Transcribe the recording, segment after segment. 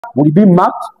will be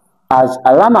marked as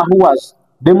a learner who has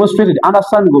demonstrated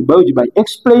understanding of biology by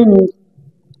explaining.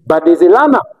 But there's a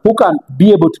learner who can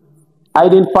be able to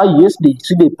identify, yes, they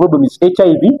see the problem is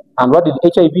HIV, and what did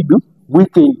HIV do?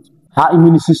 Weaken her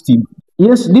immune system.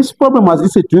 Yes, this problem was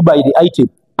listed to you by the item,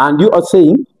 and you are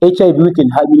saying HIV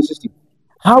weakened her immune system.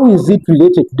 How is it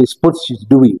related to the sports she's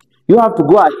doing? You have to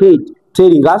go ahead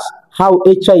telling us how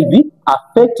HIV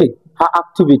affected her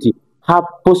activity, her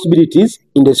possibilities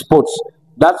in the sports.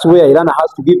 That's where a learner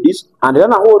has to give this, and the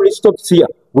learner who already stops here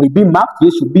will be marked,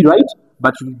 yes, should be right,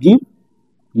 but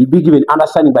you'll be given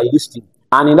understanding by listing.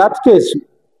 And in that case,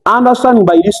 understanding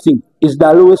by listing is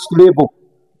the lowest level.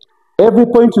 Every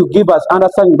point you give us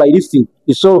understanding by listing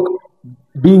is so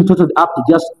being totaled up to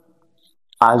just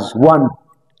as one.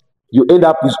 You end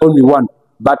up with only one.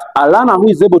 But a learner who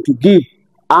is able to give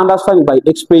understanding by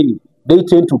explaining, they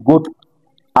tend to go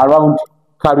around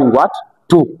carrying what?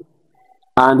 2.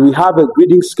 And we have a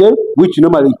grading scale which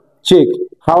normally check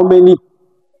how many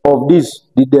of these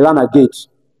did the learner get.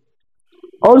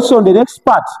 Also, on the next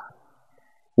part,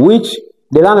 which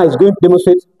the learner is going to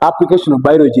demonstrate application of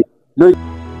biology.